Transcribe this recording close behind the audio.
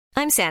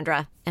I'm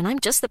Sandra, and I'm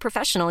just the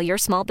professional your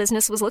small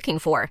business was looking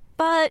for.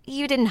 But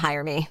you didn't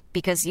hire me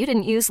because you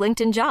didn't use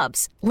LinkedIn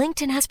Jobs.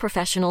 LinkedIn has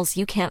professionals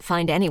you can't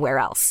find anywhere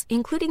else,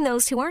 including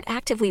those who aren't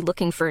actively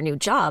looking for a new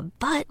job,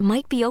 but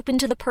might be open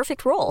to the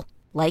perfect role,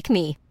 like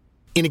me.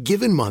 In a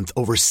given month,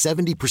 over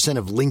 70%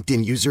 of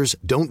LinkedIn users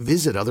don't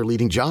visit other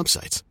leading job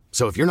sites.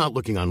 So if you're not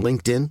looking on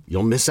LinkedIn,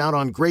 you'll miss out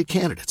on great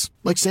candidates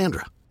like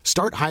Sandra.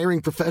 Start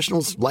hiring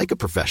professionals like a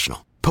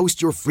professional.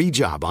 Post your free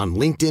job on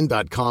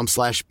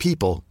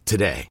linkedin.com/people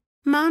today.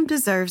 Mom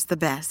deserves the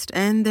best,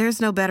 and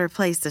there's no better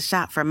place to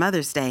shop for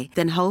Mother's Day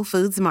than Whole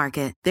Foods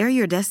Market. They're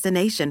your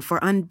destination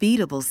for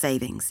unbeatable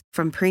savings,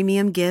 from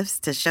premium gifts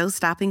to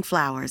show-stopping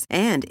flowers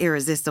and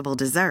irresistible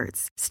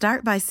desserts.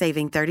 Start by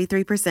saving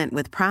 33%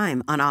 with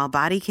Prime on all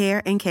body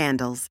care and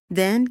candles.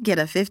 Then get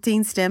a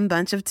 15-stem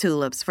bunch of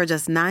tulips for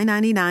just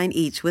 $9.99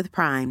 each with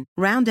Prime.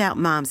 Round out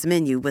Mom's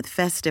menu with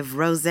festive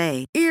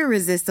rosé,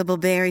 irresistible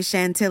berry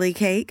chantilly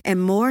cake,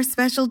 and more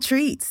special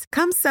treats.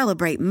 Come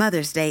celebrate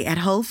Mother's Day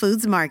at Whole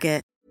Foods Market.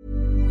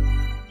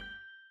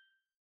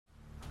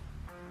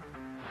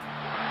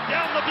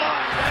 Down the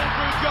blind,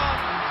 Andrew John.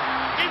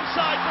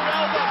 Inside for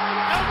Albert.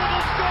 Albert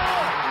will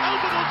score.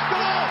 Albert will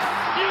score.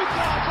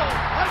 Newcastle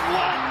have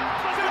won.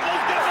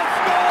 Fiddler's going to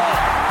score.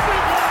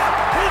 Fiddler,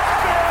 it's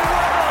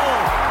farewell.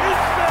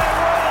 It's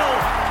farewell.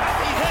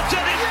 And he hits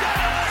it. He's got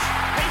it.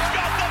 He's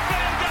got the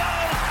field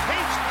goal.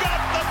 He's got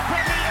the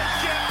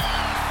premiership.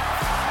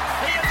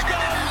 He has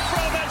gone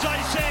from, as I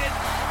said,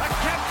 a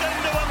captain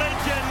to a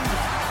legend.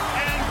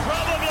 And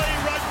probably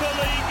rugby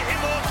league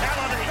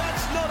immortality.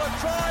 That's not a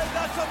try.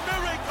 That's a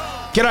miracle.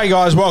 G'day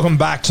guys, welcome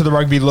back to the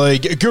Rugby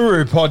League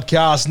Guru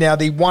podcast. Now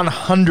the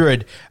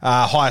 100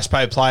 highest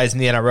paid players in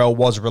the NRL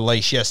was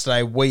released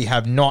yesterday. We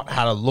have not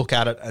had a look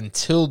at it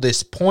until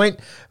this point.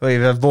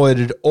 We've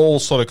avoided all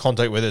sort of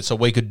contact with it so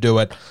we could do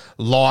it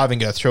live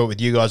and go through it with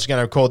you guys. We're going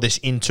to record this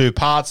in two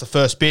parts. The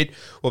first bit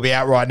will be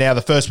out right now.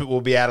 The first bit will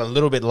be out a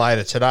little bit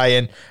later today.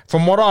 And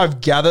from what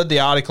I've gathered,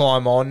 the article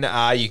I'm on,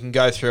 you can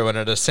go through and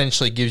it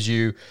essentially gives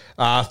you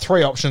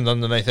three options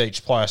underneath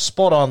each player: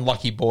 spot on,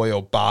 lucky boy,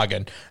 or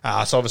bargain.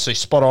 So obviously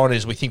spot on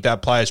is we think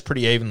that player is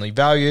pretty evenly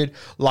valued.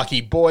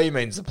 Lucky boy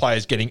means the player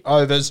is getting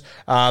overs.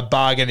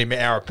 Bargain, in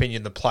our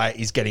opinion, the player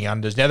is getting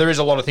unders. Now, there is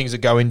a lot of things that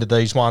go into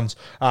these ones.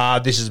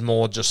 This is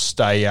more just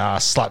a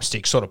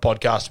slapstick sort of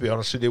podcast, to be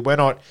honest with you. We're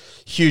not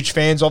huge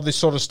fans of this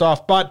sort of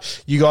stuff,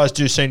 but you guys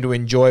do seem to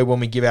enjoy when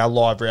we give our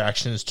live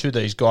reactions to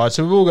these guys.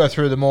 So we will go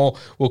through them all.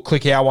 We'll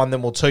click our one,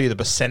 then we'll tell you the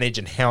percentage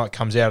and how it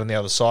comes out on the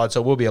other side.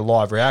 So it will be a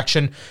live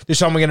reaction.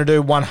 This one we're going to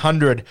do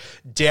 100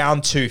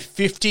 down to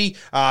 50.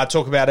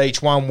 Talk about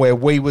each one where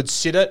we would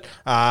sit it.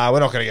 We're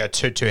not going to go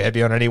too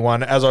heavy on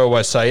anyone. As I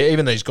always say,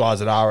 even these guys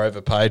that are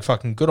overpaid,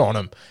 fucking good on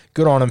them.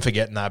 Good on them for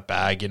getting that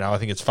bag. You know, I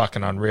think it's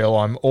fucking unreal.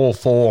 I'm all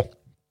for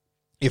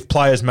if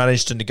players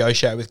manage to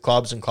negotiate with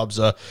clubs and clubs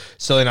are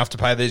silly enough to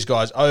pay these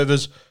guys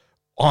overs.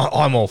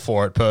 I'm all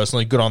for it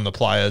personally. Good on the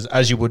players,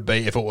 as you would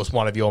be if it was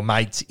one of your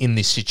mates in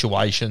this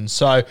situation.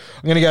 So I'm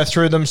going to go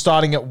through them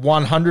starting at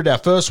 100. Our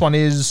first one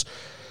is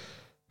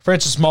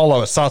Francis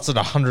Molo. It starts at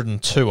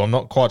 102. I'm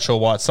not quite sure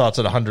why it starts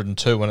at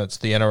 102 when it's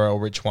the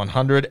NRL Rich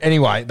 100.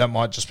 Anyway, that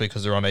might just be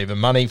because they're on even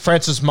money.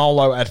 Francis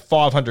Molo at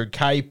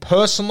 500k.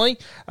 Personally,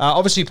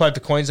 obviously he played for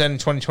Queensland in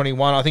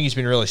 2021. I think he's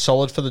been really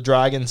solid for the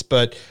Dragons,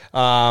 but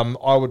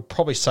I would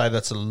probably say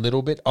that's a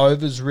little bit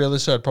overs,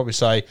 realistic. I'd probably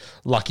say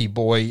lucky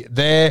boy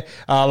there.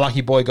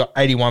 Lucky boy got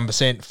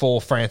 81% for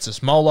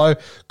Francis Molo.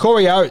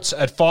 Corey Oates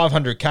at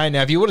 500k.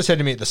 Now, if you would have said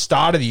to me at the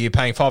start of the year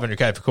paying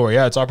 500k for Corey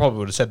Oates, I probably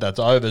would have said that's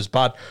overs,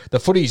 but the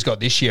footy he's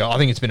got this year, I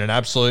think it's been an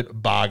absolute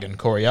bargain.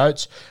 Corey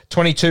Oates,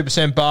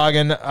 22%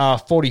 bargain,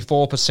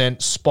 44%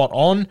 spot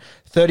on,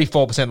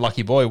 34%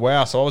 lucky boy.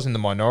 Wow, so I was in the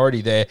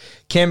minority there.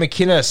 Cam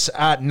McInnes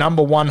at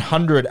number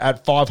 100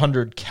 at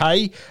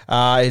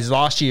 500k. His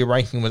last year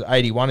ranking was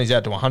 81. He's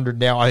out to 100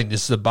 now. I think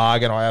this is a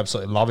bargain. I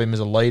absolutely love him as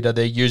a leader.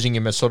 They're using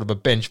him as sort of a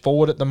bench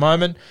forward at the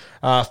moment.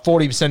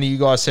 40% of you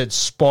guys said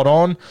spot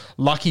on.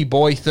 Lucky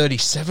boy,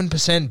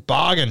 37%.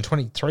 Bargain,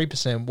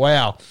 23%.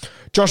 Wow.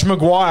 Josh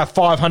Maguire,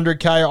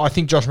 500k. I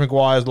think Josh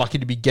Maguire is lucky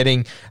to be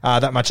getting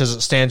that much as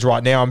it stands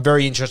right now. I'm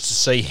very interested to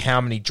see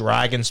how many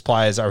Dragons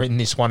players are in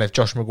this one if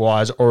Josh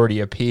Maguire's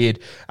already appeared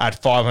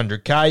at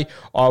 500k.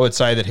 I would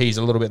say that he's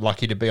a little bit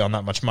lucky to be on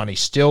that much money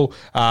still.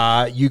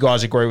 You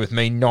guys agree with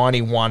me.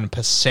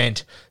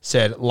 91%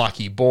 said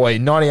lucky boy.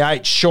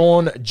 98,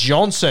 Sean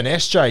Johnson,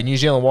 SJ, New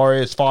Zealand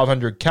Warriors,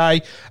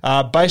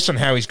 500k. Based on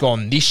how he's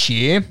gone this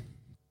year,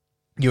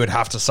 you would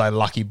have to say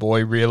lucky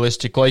boy,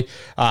 realistically.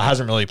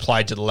 Hasn't really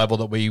played to the level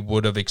that we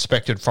would have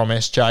expected from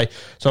SJ.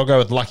 So I'll go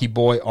with lucky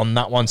boy on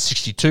that one,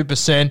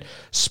 62%.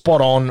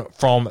 Spot on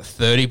from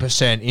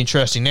 30%.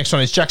 Interesting. Next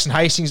one is Jackson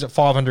Hastings at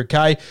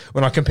 500k.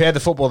 When I compare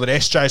the football that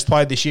SJ's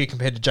played this year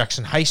compared to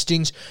Jackson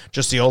Hastings,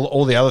 just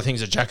all the other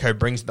things that Jacko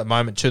brings at the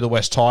moment to the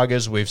West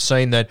Tigers, we've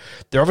seen that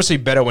they're obviously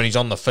better when he's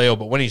on the field,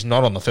 but when he's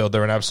not on the field,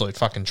 they're an absolute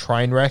fucking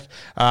train wreck.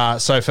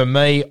 So for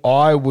me,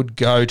 I would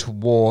go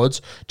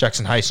towards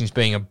Jackson Hastings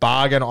being a bargain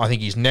bargain. I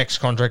think his next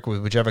contract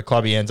with whichever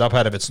club he ends up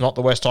at, if it's not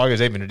the West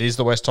Tigers, even if it is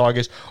the West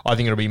Tigers, I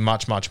think it'll be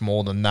much, much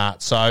more than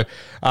that. So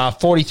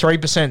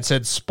 43%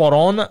 said spot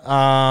on.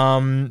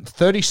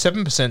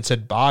 37%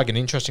 said bargain.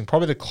 Interesting.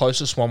 Probably the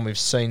closest one we've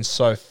seen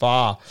so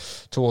far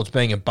towards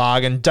being a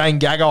bargain. Dane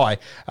Gagai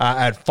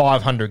at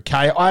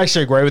 500k. I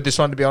actually agree with this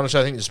one, to be honest.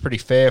 I think it's pretty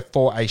fair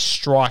for a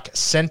strike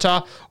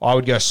centre. I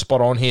would go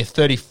spot on here.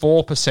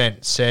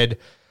 34% said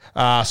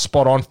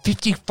spot on.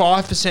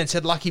 55%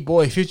 said lucky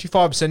boy.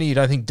 55% of you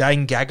don't think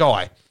Dane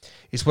Gagai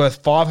is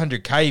worth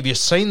 500k. Have you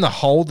seen the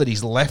hole that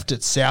he's left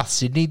at South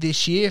Sydney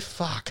this year?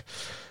 Fuck.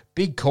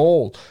 Big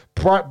call.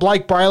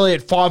 Blake Brayley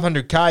at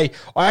 500k.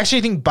 I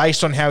actually think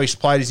based on how he's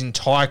played his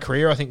entire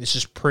career, I think this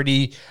is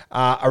pretty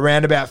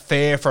around about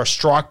fair for a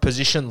strike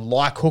position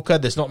like hooker.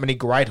 There's not many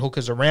great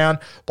hookers around.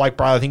 Blake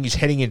Brayley, I think he's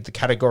heading into the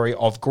category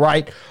of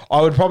great.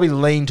 I would probably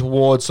lean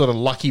towards sort of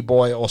lucky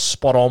boy or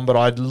spot on, but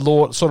I'd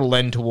sort of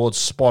lean towards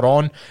spot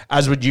on,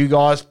 as would you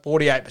guys.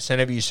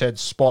 48% of you said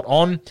spot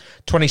on.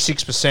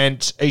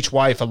 26% each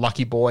way for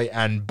lucky boy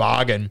and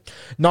bargain.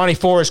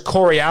 94 is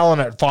Corey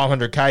Allen at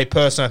 500k.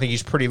 Personally, I think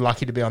he's pretty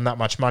lucky to be on that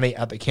much money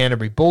at the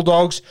Canterbury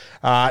Bulldogs.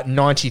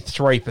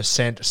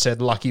 93%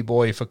 said lucky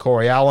boy for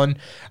Corey Allen.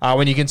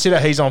 When you consider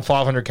he's on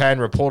 500k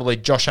and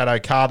reportedly Josh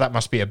Addo-Carr, that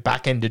must be a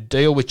back-ended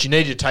deal, which you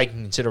need to take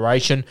in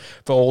consideration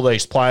for all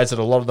these players. That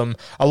a lot of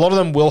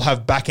them will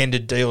have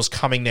back-ended deals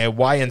coming their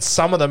way, and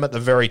some of them at the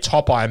very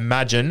top, I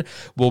imagine,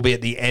 will be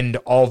at the end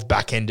of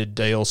back-ended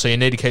deals. So you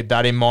need to keep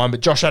that in mind. But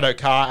Josh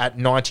Addo-Carr at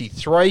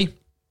 93.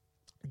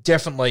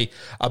 Definitely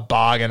a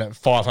bargain at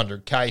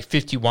 500k.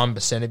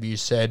 51% of you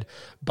said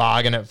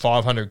bargain at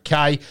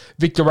 500k.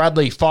 Victor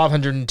Radley,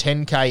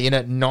 510k in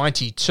at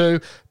 92.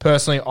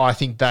 Personally, I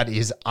think that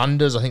is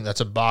unders. I think that's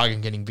a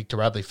bargain getting Victor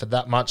Radley for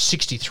that much.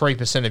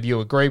 63% of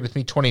you agree with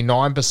me.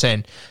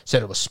 29%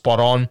 said it was spot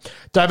on.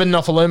 David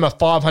Nofaluma,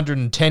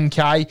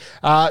 510k.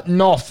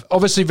 Nof,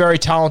 obviously very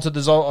talented.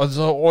 There's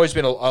always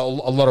been a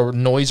lot of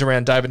noise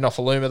around David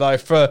Nofaluma, though.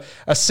 For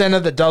a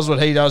centre that does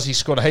what he does, he's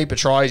scored a heap of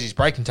tries. He's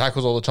breaking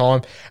tackles all the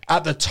time.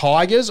 At the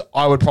Tigers,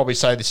 I would probably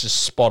say this is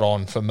spot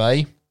on for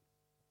me.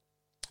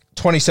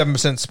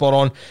 27% spot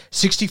on.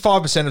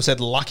 65% have said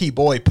lucky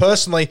boy.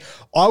 Personally,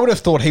 I would have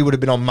thought he would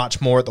have been on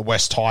much more at the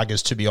West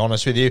Tigers, to be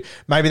honest with you.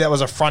 Maybe that was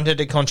a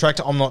front-ended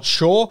contract. I'm not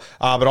sure.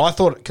 But I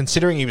thought,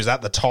 considering he was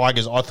at the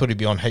Tigers, I thought he'd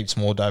be on heaps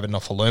more, David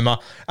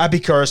Nofaluma. Api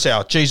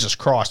Curacao, Jesus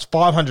Christ,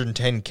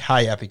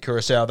 510k Api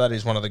Curacao. That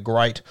is one of the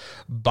great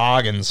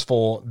bargains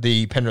for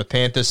the Penrith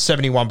Panthers.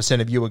 71%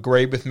 of you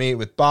agreed with me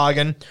with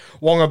bargain.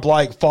 Wonga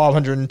Blake,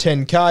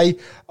 510k.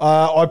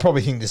 I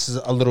probably think this is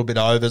a little bit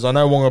overs. I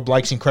know Wonga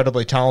Blake's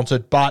incredibly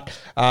talented, but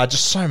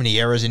just so many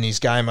errors in his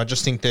game. I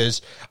just think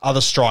there's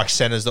other strike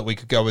centres that we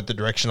could go with the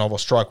direction of, or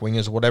strike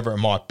wingers, or whatever it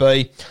might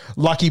be.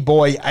 Lucky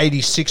boy,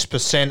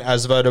 86%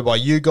 as voted by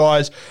you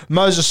guys.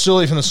 Moses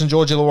Sully from the St.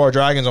 George Illawarra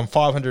Dragons on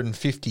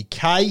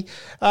 550k.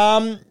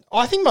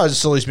 I think Moses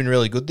Sully's been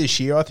really good this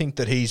year. I think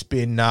that he's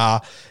been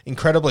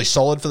incredibly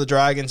solid for the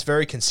Dragons,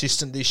 very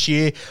consistent this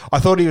year. I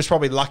thought he was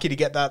probably lucky to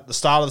get that at the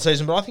start of the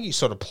season, but I think he's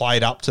sort of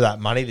played up to that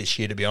money this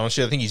year, to be honest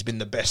with you. I think he's been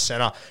the best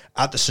centre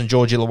at the St.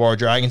 George Illawarra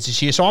Dragons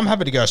this year, so I'm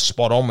happy to go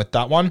spot on with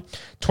that one.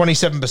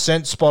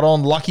 27% spot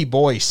on. Lucky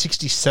boy,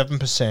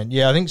 67%.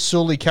 Yeah, I think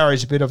Sully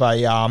carries a bit of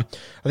a... I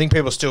think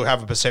people still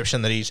have a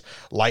perception that he's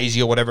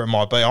lazy or whatever it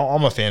might be.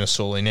 I'm a fan of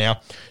Sully now.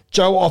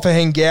 Joe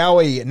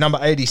Offahengawi, number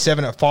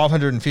 87 at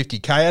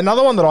 550k.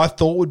 Another one that I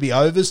thought would be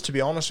overs, to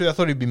be honest with you. I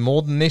thought he'd be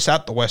more than this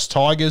at the West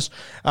Tigers.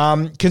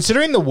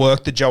 Considering the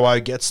work that Joe O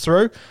gets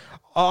through,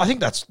 I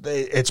think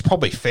it's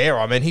probably fair.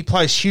 I mean, he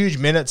plays huge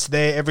minutes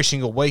there every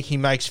single week. He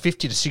makes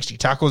 50 to 60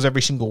 tackles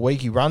every single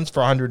week. He runs for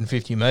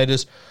 150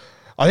 metres.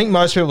 I think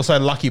most people say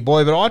lucky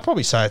boy, but I'd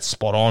probably say it's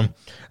spot on.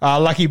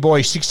 Lucky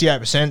boy,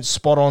 68%.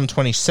 Spot on,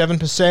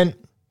 27%.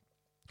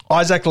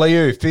 Isaac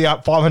Liu,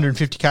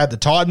 550k at the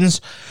Titans.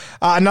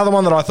 Another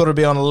one that I thought would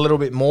be on a little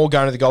bit more,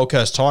 going to the Gold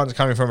Coast Titans,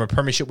 coming from a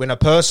premiership winner.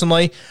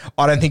 Personally,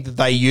 I don't think that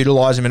they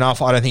utilise him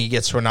enough. I don't think he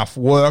gets to enough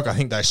work. I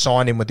think they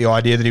signed him with the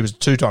idea that he was a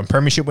two-time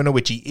premiership winner,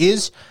 which he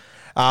is.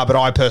 But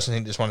I personally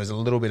think this one is a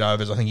little bit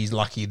overs. I think he's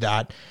lucky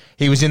that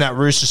he was in that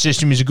Rooster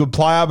system. He's a good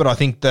player, but I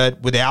think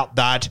that without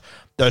that,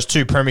 those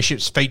two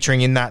premierships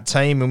featuring in that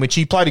team, in which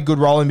he played a good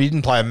role in, but he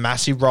didn't play a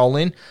massive role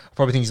in. I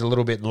probably think he's a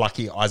little bit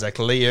lucky, Isaac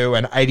Liu,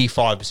 and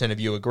 85% of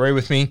you agree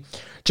with me.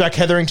 Jack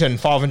Hetherington,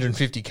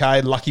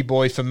 550k, lucky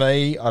boy for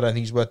me. I don't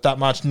think he's worth that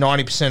much.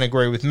 90%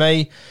 agree with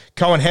me.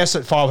 Cohen Hess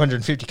at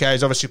 550k.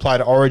 He's obviously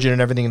played Origin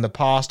and everything in the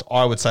past.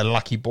 I would say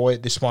lucky boy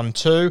at this one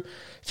too.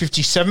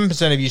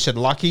 57% of you said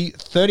lucky.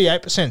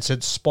 38%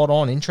 said spot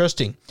on.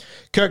 Interesting.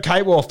 Kurt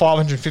Catewell,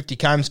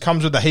 550k,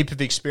 comes with a heap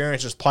of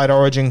experience. Has played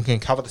Origin, can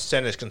cover the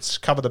centres, can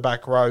cover the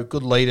back row.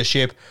 Good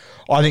leadership.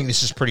 I think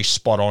this is pretty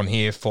spot on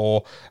here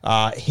for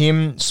him.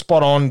 him.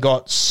 Spot on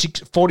got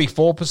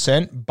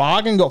 44%.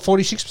 Bargain got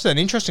 46%.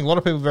 Interesting. A lot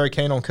of people very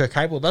keen on Kirk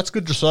Capewell. That's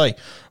good to see.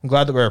 I'm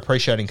glad that we're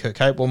appreciating Kirk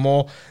Capewell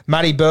more.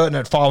 Matty Burton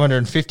at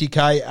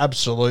 550k.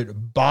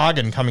 Absolute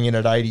bargain coming in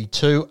at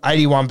 82.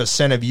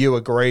 81% of you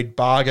agreed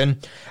bargain.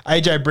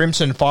 AJ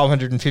Brimson,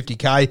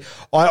 550k.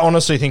 I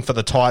honestly think for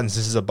the Titans,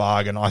 this is a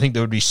bargain. I think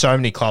there would be so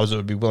many clubs that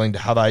would be willing to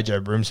have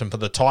AJ Brimson. For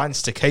the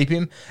Titans to keep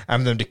him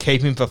and for them to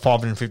keep him for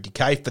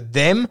 550k, for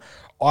them,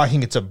 I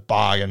think it's a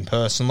bargain,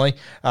 personally.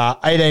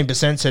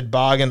 18% said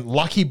bargain.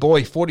 Lucky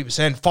boy,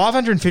 40%.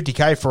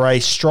 550k for a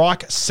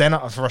strike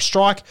centre, for a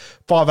strike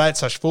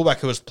 5'8" fullback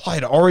who has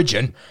played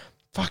Origin.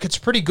 Fuck, it's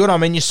pretty good. I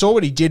mean, you saw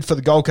what he did for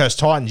the Gold Coast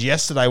Titans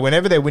yesterday.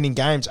 Whenever they're winning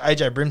games,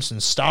 AJ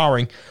Brimson's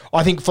starring.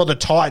 I think for the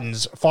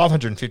Titans,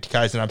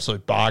 550k is an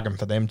absolute bargain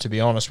for them, to be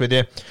honest with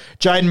you.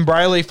 Jaden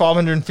Brayley,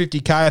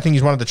 550k. I think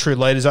he's one of the true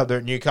leaders up there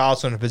at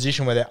Newcastle in a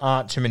position where there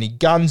aren't too many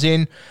guns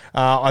in.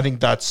 I think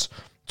that's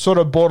sort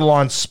of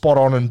borderline spot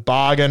on and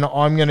bargain.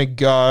 I'm going to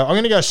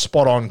go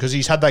spot on because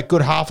he's had that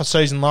good half a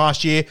season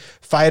last year,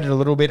 faded a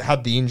little bit,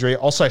 had the injury.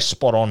 I'll say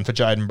spot on for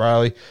Jaden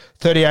Brayley.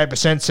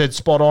 38% said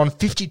spot on.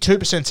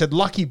 52% said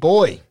lucky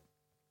boy.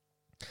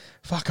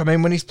 Fuck, I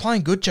mean, when he's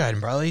playing good,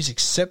 Jaden Brayley, he's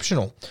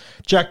exceptional.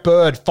 Jack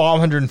Bird,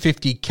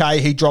 550k.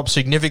 He dropped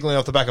significantly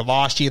off the back of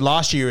last year.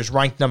 Last year he was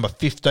ranked number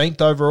 15th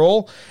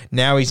overall.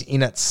 Now he's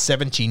in at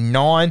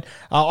 79.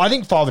 I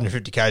think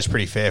 550k is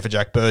pretty fair for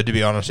Jack Bird, to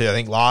be honest with you. I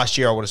think last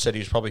year I would have said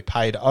he was probably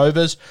paid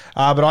overs.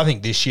 But I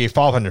think this year,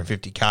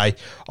 550k,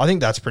 I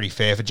think that's pretty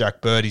fair for Jack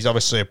Bird. He's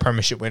obviously a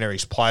premiership winner.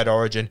 He's played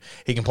Origin.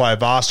 He can play a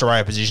vast array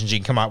of positions. He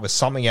can come up with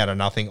something out of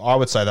nothing. I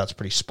would say that's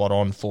pretty spot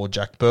on for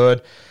Jack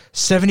Bird.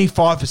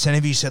 75%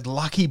 of you said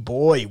lucky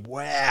boy.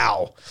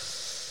 Wow.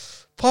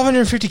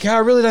 550k, I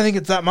really don't think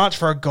it's that much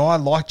for a guy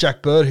like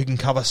Jack Bird who can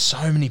cover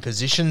so many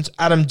positions.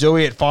 Adam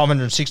Doueihi at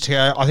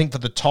 560k. I think for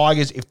the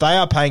Tigers, if they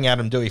are paying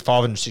Adam Doueihi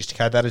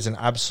 560k, that is an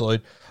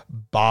absolute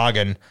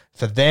bargain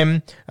for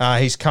them.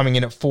 He's coming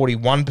in at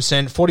 41%.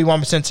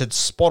 41% said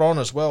spot on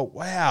as well.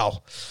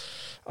 Wow.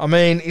 I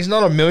mean, he's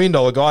not $1 million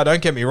guy,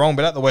 don't get me wrong,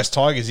 but at the West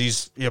Tigers,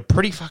 he's a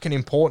pretty fucking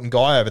important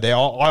guy over there.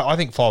 I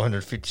think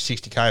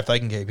 560k, if they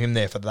can keep him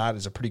there for that,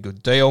 is a pretty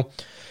good deal.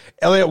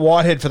 Elliot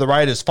Whitehead for the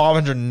Raiders,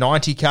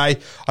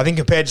 590k. I think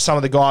compared to some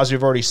of the guys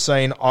we've already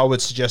seen, I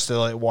would suggest that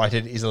Elliot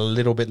Whitehead is a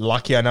little bit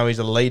lucky. I know he's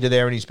a leader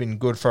there and he's been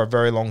good for a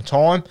very long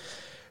time.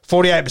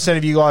 48%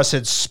 of you guys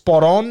said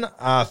spot on.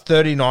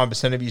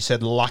 39% of you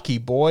said lucky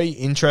boy.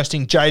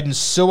 Interesting. Jaden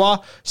Sewer,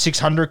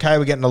 600k.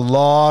 We're getting a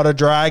lot of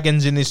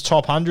Dragons in this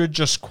top 100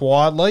 just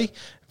quietly.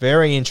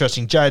 Very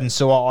interesting. Jaden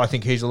Sewer, I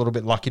think he's a little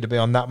bit lucky to be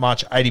on that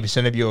much.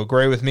 80% of you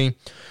agree with me.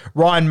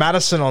 Ryan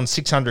Madison on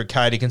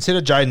 600k. To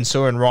consider Jaden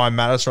Sewer and Ryan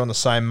Madison on the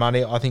same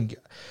money, I think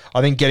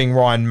getting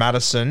Ryan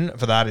Madison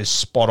for that is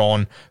spot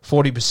on.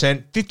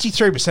 40%.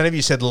 53% of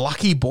you said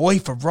lucky boy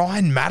for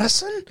Ryan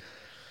Madison.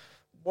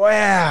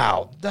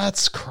 Wow,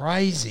 that's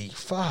crazy.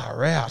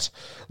 Far out.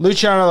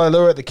 Luciano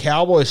Leilua at the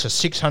Cowboys for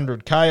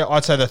 600k.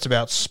 I'd say that's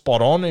about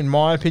spot on, in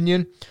my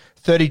opinion.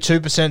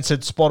 32%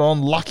 said spot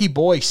on. Lucky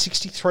boy,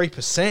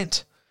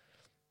 63%.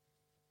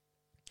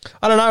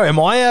 I don't know, am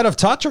I out of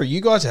touch or are you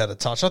guys out of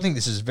touch? I think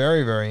this is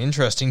very, very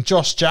interesting.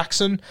 Josh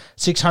Jackson,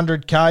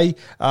 600k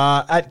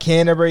at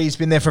Canterbury. He's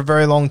been there for a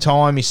very long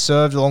time. He's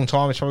served a long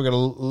time. He's probably got a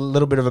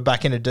little bit of a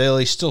back-end deal.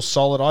 He's still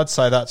solid. I'd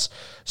say that's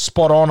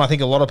spot on. I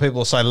think a lot of people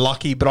will say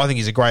lucky, but I think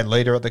he's a great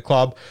leader at the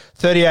club.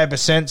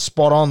 38%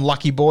 spot on.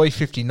 Lucky boy,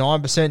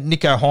 59%.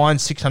 Nico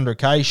Hines,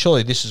 600k.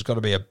 Surely this has got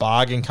to be a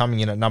bargain coming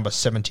in at number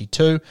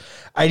 72.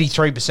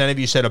 83% of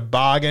you said a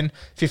bargain.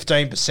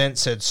 15%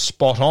 said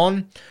spot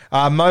on.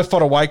 Mo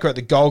Fodawaker at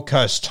the Gold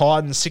Coast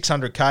Titans,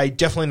 600k.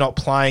 Definitely not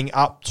playing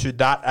up to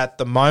that at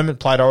the moment.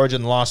 Played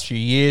Origin the last few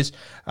years.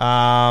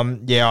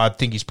 I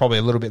think he's probably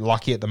a little bit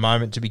lucky at the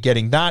moment to be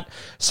getting that.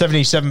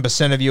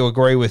 77% of you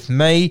agree with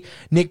me.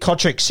 Nick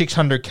Kotrick,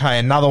 600k.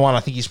 Another one. I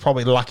think he's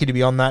probably lucky to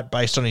be on that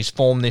based on his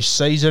form this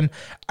season.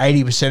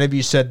 80% of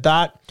you said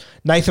that.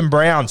 Nathan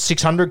Brown,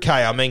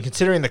 600k. I mean,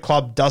 considering the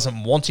club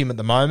doesn't want him at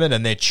the moment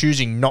and they're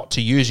choosing not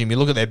to use him, you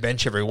look at their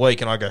bench every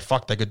week and I go,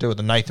 fuck, they could do with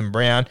the Nathan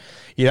Brown.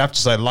 You'd have to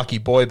say lucky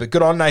boy, but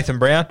good on Nathan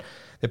Brown.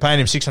 They're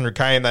paying him 600k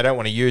and they don't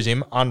want to use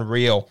him.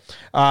 Unreal.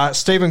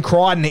 Stephen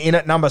Crichton in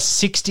at number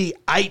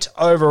 68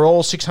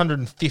 overall,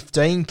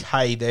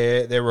 615k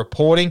they're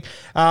reporting.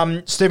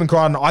 Stephen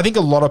Crichton, I think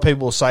a lot of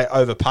people will say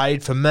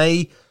overpaid. For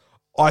me,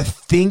 I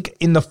think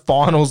in the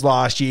finals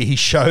last year, he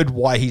showed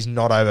why he's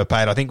not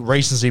overpaid. I think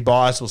recency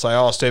bias will say,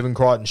 oh, Stephen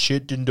Crichton,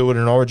 shit, didn't do it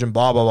in Origin,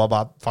 blah, blah, blah,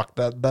 blah. Fuck,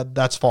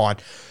 that's fine.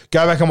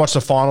 Go back and watch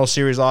the final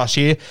series last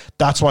year.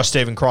 That's why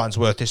Stephen Crichton's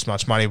worth this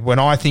much money. When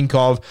I think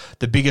of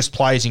the biggest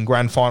plays in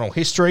grand final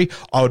history,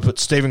 I would put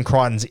Stephen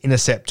Crichton's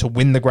intercept to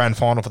win the grand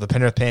final for the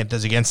Penrith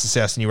Panthers against the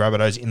South Sydney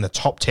Rabbitohs in the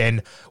top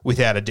 10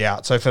 without a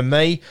doubt. So for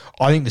me,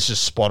 I think this is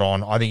spot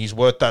on. I think he's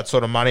worth that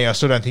sort of money. I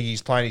still don't think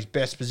he's playing his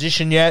best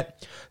position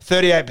yet.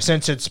 38%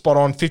 50% said spot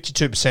on,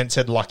 52%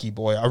 said lucky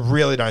boy. I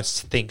really don't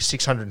think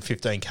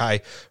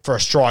 615K for a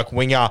strike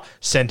winger,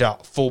 centre,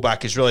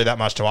 fullback is really that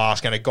much to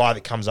ask, and a guy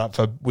that comes up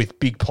with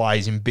big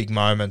plays in big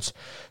moments.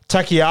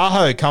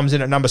 Takiaho comes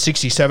in at number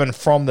 67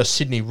 from the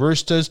Sydney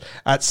Roosters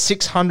at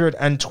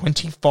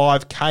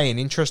 625K. An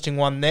interesting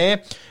one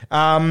there.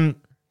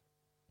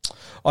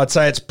 I'd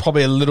say it's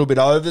probably a little bit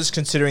overs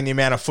considering the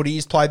amount of footy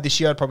he's played this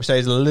year. I'd probably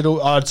say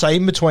I'd say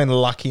in between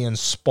lucky and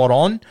spot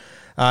on.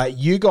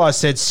 You guys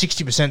said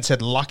 60%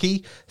 said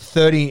lucky,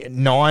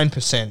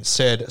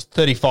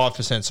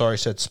 35%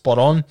 said spot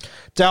on.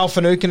 Dale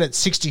Finucane at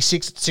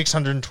 66 at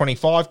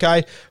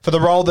 625K. For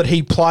the role that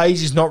he plays,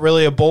 he's not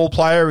really a ball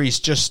player. He's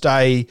just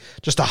a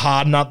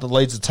hard nut that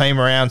leads the team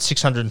around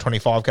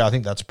 625K. I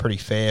think that's pretty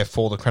fair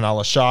for the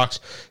Cronulla Sharks.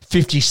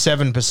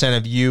 57%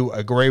 of you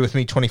agree with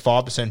me,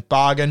 25%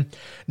 bargain.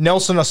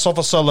 Nelson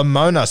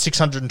Asafa-Solomona,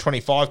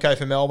 625K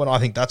for Melbourne. I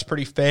think that's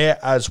pretty fair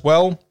as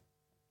well.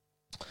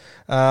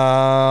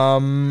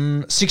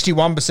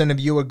 61% of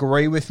you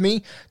agree with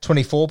me.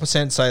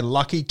 24% say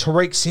lucky.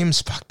 Tariq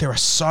Sims, there are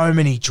so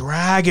many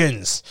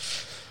Dragons.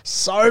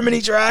 So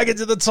many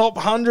Dragons in the top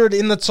 100,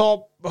 in the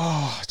top...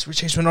 Oh,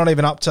 geez, we're not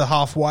even up to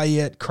halfway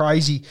yet.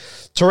 Crazy.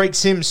 Tariq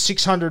Sims,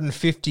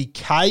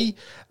 650K.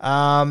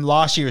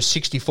 Last year is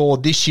 64.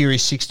 This year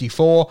is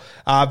 64.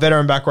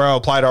 Veteran back row,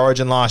 played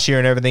Origin last year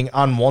and everything.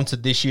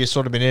 Unwanted this year,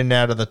 sort of been in and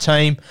out of the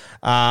team.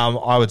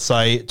 I would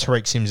say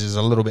Tariq Sims is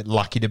a little bit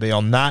lucky to be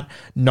on that.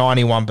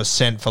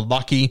 91% for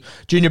lucky.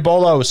 Junior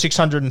Bolo was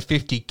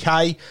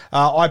 650K.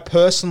 I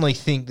personally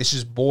think this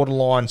is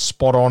borderline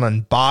spot on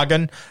and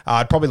bargain.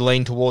 I'd probably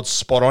lean towards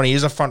spot on. He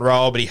is a front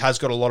rower, but he has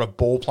got a lot of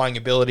ball playing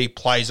ability.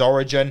 Plays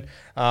Origin.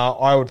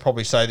 I would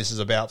probably say this is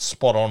about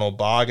spot on or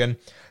bargain.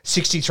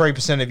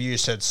 63% of you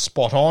said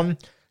spot on.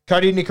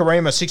 Cody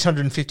Nikorima,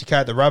 650K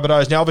at the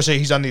Rabbitohs. Now, obviously,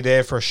 he's only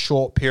there for a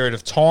short period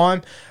of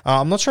time.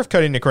 I'm not sure if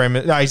Cody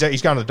Nikorima... No,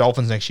 he's going to the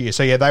Dolphins next year.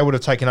 So, yeah, they would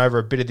have taken over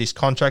a bit of this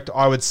contract.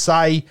 I would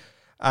say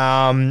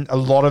a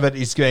lot of it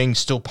is getting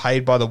still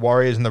paid by the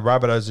Warriors, and the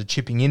Rabbitohs are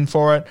chipping in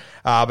for it.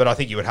 But I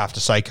think you would have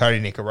to say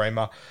Cody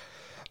Nikorima.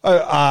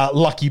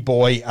 Lucky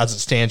boy, as it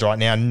stands right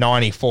now,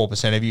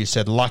 94% of you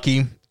said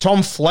lucky.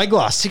 Tom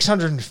Flegler,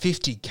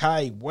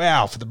 650K.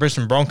 Wow, for the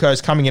Brisbane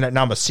Broncos, coming in at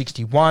number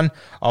 61.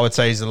 I would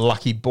say he's a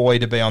lucky boy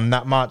to be on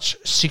that much.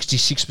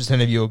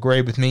 66% of you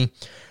agree with me.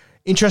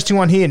 Interesting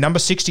one here, number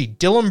 60,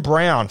 Dylan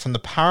Brown from the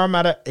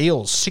Parramatta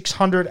Eels,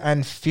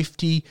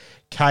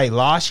 650K.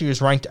 Last year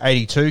was ranked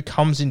 82,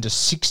 comes into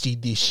 60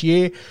 this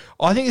year.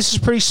 I think this is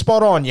pretty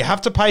spot on. You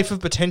have to pay for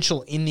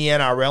potential in the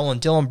NRL, and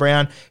Dylan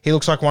Brown, he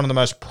looks like one of the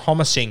most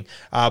promising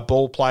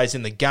ball players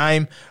in the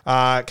game.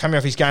 Coming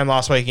off his game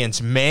last week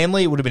against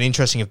Manly, it would have been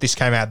interesting if this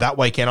came out that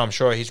weekend. I'm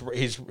sure his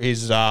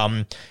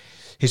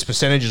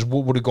percentages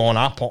would have gone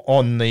up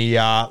on the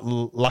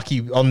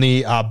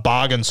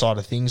bargain side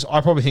of things. I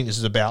probably think this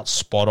is about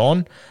spot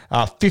on.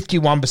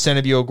 51%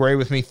 of you agree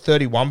with me.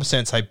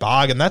 31% say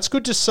bargain. That's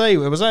good to see. It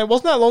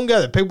wasn't that long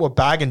ago that people were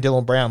bagging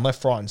Dylan Brown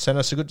left, right, and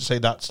centre. So good to see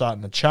that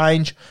starting to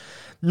change.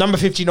 Number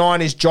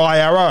 59 is Jai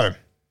Arrow.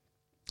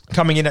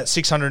 Coming in at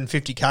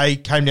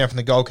 650K, came down from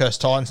the Gold Coast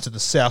Titans to the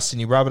South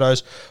Sydney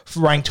Rabbitohs,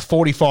 ranked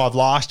 45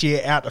 last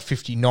year, out to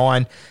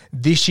 59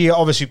 this year.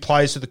 Obviously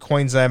plays for the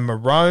Queensland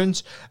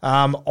Maroons.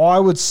 I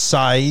would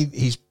say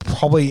he's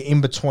probably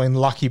in between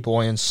lucky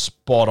boy and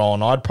spot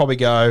on. I'd probably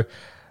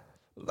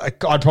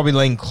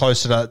lean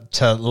closer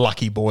to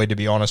lucky boy, to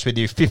be honest with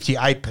you.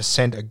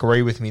 58%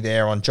 agree with me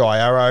there on Jai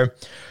Arrow.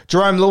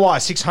 Jerome Luai,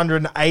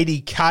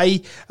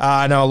 680K.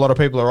 I know a lot of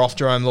people are off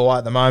Jerome Luai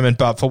at the moment,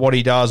 but for what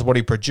he does, what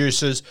he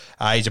produces,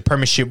 he's a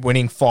premiership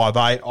winning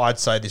 5'8". I'd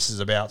say this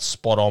is about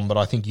spot on, but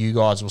I think you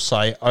guys will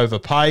say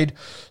overpaid.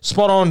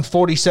 Spot on,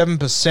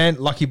 47%.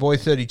 Lucky boy,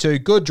 32.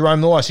 Good.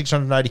 Jerome Luai,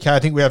 680K. I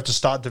think we have to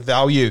start to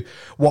value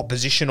what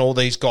position all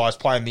these guys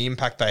play and the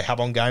impact they have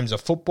on games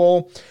of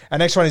football. And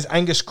next one is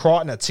Angus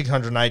Crichton at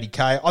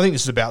 680K. I think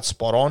this is about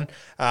spot on.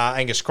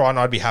 Angus Crichton,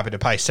 I'd be happy to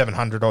pay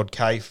 700 odd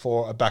K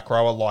for a back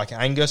rower like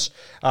Angus.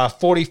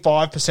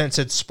 45%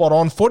 said spot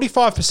on.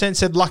 45%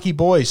 said lucky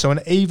boy. So an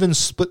even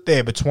split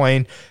there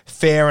between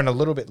fair and a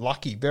little bit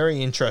lucky.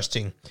 Very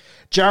interesting.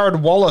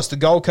 Jared Wallace, the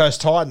Gold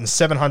Coast Titans,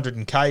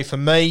 700K for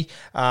me.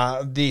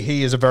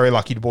 He is a very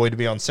lucky boy to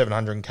be on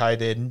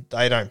 700K.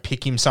 They don't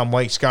pick him some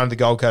weeks. Going to the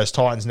Gold Coast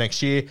Titans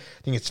next year.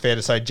 I think it's fair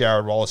to say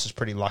Jared Wallace is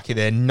pretty lucky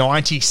there.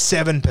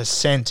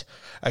 97%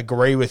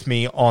 agree with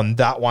me on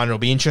that one. It'll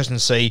be interesting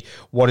to see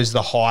what is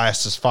the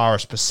highest as far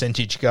as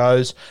percentage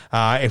goes.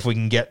 If we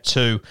can get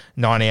to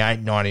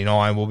 98,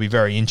 99, will be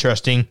very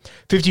interesting.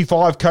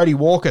 55, Cody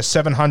Walker,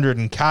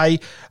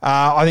 700K.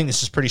 I think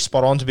this is pretty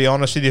spot on, to be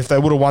honest with you. If they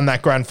would have won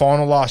that grand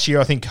final last year,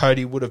 I think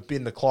Cody would have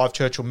been the Clive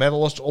Churchill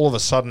medalist. All of a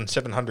sudden,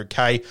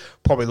 700K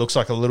probably looks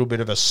like a little bit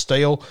of a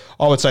steal.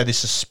 I would say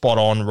this is spot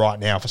on right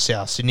now for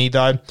South Sydney,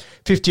 though.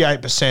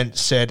 58%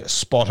 said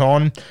spot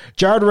on.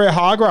 Jared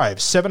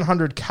Rea-Hargraves,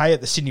 700K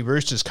at the Sydney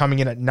Roosters coming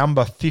in at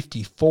number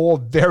 54.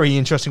 Very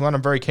interesting one.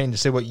 I'm very keen to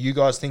see what you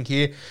guys think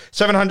here.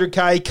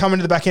 700K coming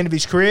to the back end of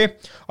his career.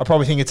 I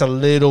probably think it's a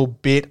little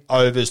bit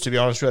overs, to be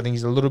honest with you. I think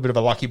he's a little bit of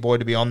a lucky boy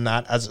to be on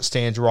that as it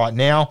stands right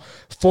now.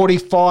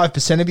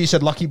 45% of you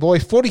said lucky boy.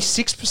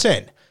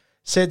 46%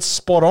 said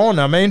spot on.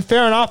 I mean,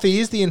 fair enough. He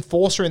is the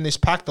enforcer in this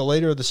pack, the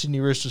leader of the Sydney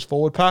Roosters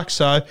forward pack.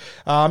 So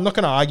I'm not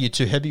going to argue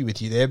too heavy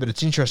with you there, but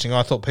it's interesting.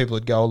 I thought people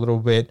would go a little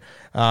bit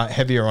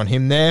heavier on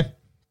him there.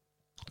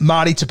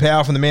 Marty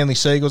Tapau from the Manly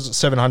Seagulls at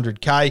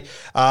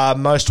 700K.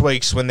 Most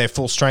weeks when they're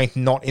full strength,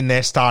 not in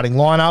their starting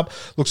lineup.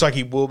 Looks like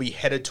he will be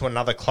headed to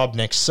another club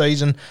next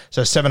season.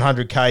 So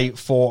 700K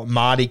for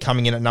Marty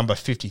coming in at number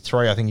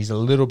 53. I think he's a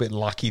little bit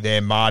lucky there,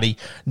 Marty.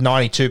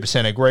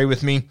 92% agree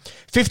with me.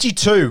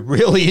 52,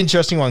 really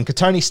interesting one.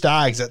 Katoni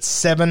Staggs at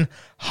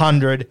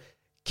 700K.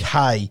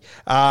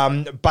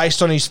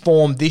 Based on his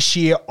form this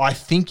year, I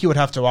think you would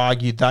have to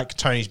argue that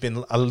Tony's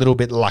been a little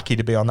bit lucky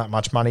to be on that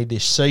much money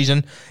this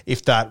season,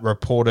 if that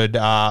reported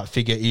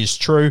figure is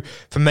true.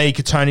 For me,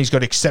 Katoni's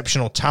got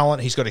exceptional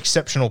talent. He's got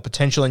exceptional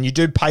potential, and you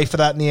do pay for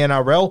that in the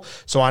NRL,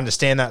 so I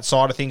understand that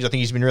side of things. I think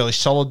he's been really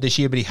solid this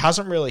year, but he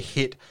hasn't really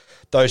hit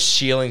those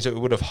ceilings that we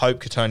would have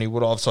hoped Katoni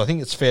would have, so I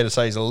think it's fair to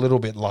say he's a little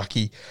bit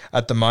lucky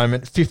at the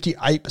moment.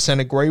 58%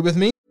 agree with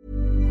me.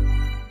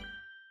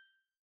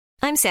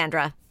 I'm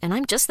Sandra, and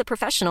I'm just the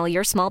professional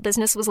your small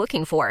business was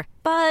looking for.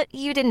 But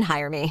you didn't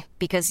hire me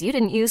because you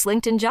didn't use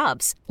LinkedIn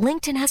Jobs.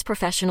 LinkedIn has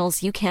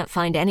professionals you can't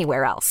find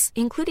anywhere else,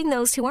 including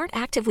those who aren't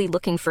actively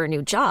looking for a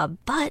new job,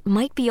 but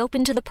might be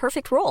open to the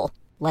perfect role,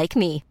 like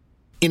me.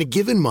 In a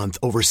given month,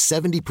 over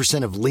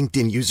 70% of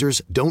LinkedIn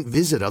users don't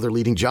visit other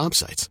leading job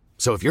sites.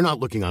 So if you're not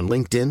looking on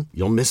LinkedIn,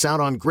 you'll miss out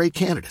on great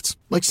candidates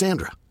like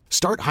Sandra.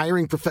 Start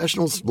hiring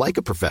professionals like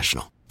a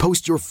professional.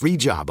 Post your free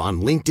job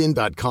on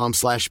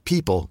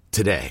linkedin.com/people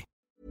today.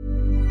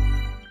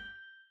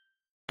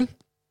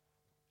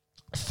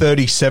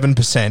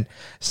 37%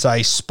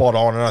 say spot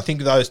on, and I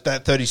think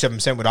that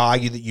 37% would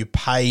argue that you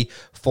pay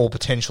for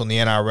potential in the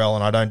NRL,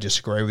 and I don't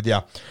disagree with you.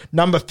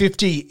 Number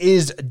 50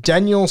 is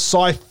Daniel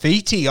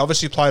Saifiti.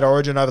 Obviously played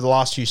Origin over the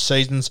last few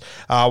seasons.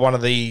 One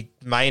of the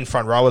main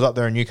front rowers up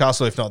there in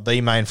Newcastle, if not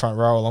the main front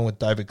rower, along with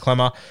David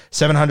Clemmer.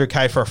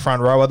 700K for a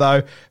front rower,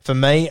 though. For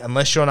me,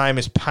 unless your name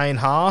is Payne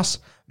Haas,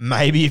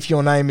 maybe if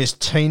your name is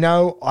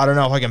Tino, I don't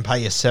know if I can pay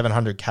you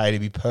 700K, to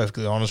be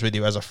perfectly honest with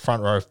you, as a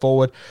front row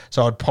forward.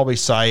 So I'd probably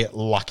say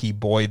lucky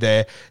boy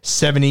there.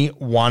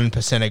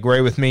 71%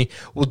 agree with me.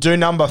 We'll do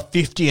number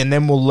 50 and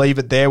then we'll leave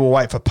it there. We'll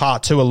wait for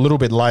part two a little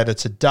bit later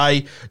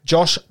today.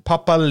 Josh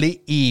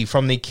Papali'i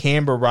from the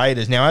Canberra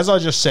Raiders. Now, as I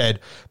just said,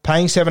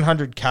 paying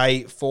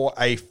 700K for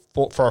a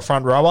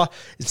front rower,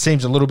 it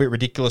seems a little bit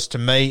ridiculous to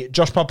me.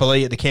 Josh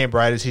Papali'i at the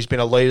Canberra Raiders, he's been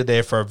a leader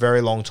there for a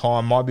very long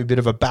time. Might be a bit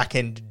of a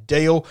back-end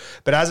deal,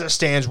 but as it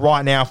stands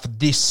right now for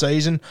this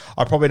season,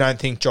 I probably don't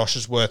think Josh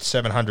is worth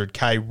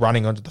 700K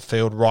running onto the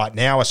field right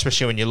now,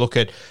 especially when you look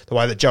at the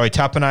way that Joey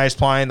Tapine is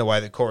playing, the way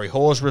that Corey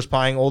Horsburgh is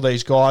playing, all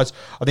these guys.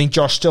 I think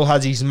Josh still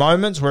has his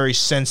moments where he's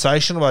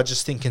sensational. I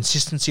just think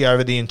consistency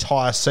over the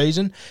entire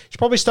season, he's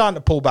probably starting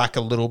to pull back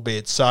a little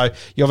bit. So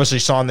you obviously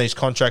sign these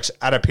contracts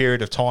at a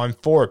period of time,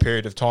 for a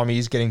period of time. He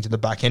is getting to the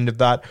back end of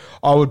that.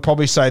 I would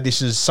probably say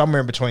this is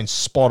somewhere in between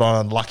spot on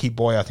and lucky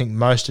boy. I think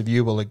most of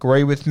you will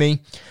agree with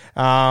me.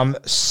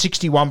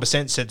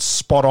 61% said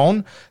spot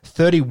on,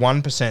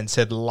 31%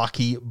 said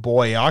lucky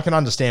boy. I can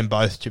understand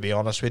both, to be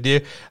honest with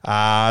you.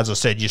 As I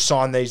said, you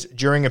sign these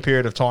during a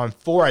period of time,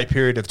 for a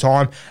period of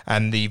time,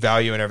 and the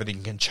value and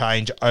everything can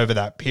change over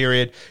that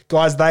period.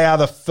 Guys, they are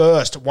the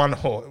first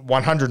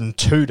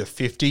 102 to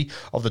 50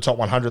 of the top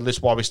 100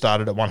 list. Why we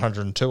started at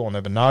 102, I'll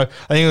never know.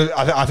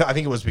 I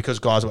think it was because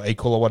guys were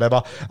equal or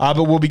whatever.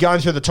 But we'll be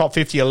going through the top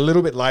 50 a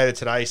little bit later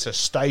today, so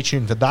stay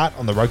tuned for that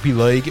on the Rugby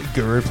League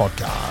Guru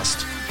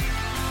podcast.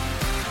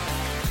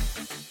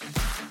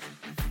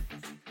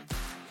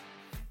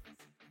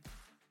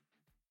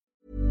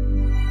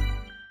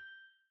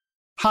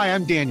 Hi,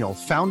 I'm Daniel,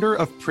 founder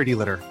of Pretty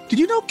Litter. Did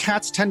you know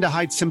cats tend to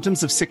hide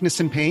symptoms of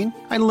sickness and pain?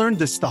 I learned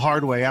this the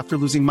hard way after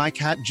losing my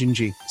cat,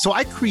 Gingy. So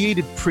I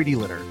created Pretty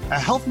Litter, a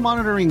health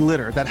monitoring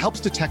litter that helps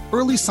detect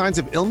early signs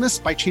of illness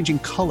by changing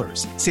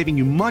colors, saving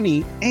you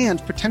money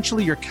and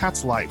potentially your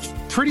cat's life.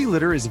 Pretty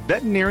Litter is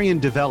veterinarian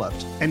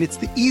developed, and it's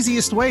the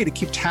easiest way to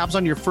keep tabs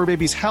on your fur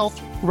baby's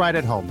health right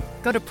at home.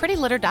 Go to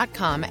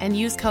prettylitter.com and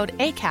use code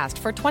ACAST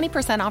for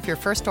 20% off your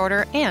first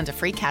order and a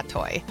free cat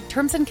toy.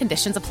 Terms and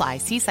conditions apply.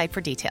 See site for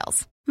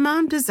details.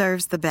 Mom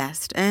deserves the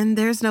best, and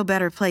there's no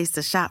better place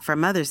to shop for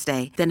Mother's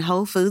Day than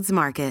Whole Foods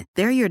Market.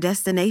 They're your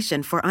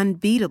destination for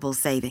unbeatable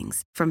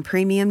savings, from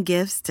premium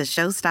gifts to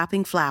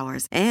show-stopping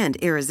flowers and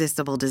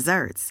irresistible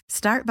desserts.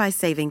 Start by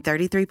saving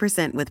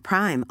 33% with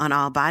Prime on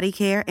all body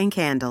care and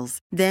candles.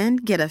 Then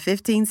get a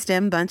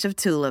 15-stem bunch of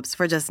tulips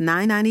for just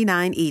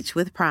 $9.99 each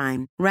with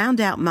Prime. Round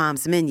out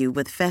Mom's menu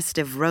with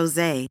festive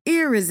rosé,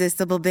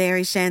 irresistible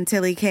berry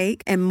chantilly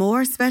cake, and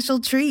more special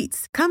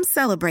treats. Come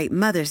celebrate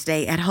Mother's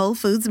Day at Whole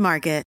Foods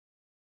Market.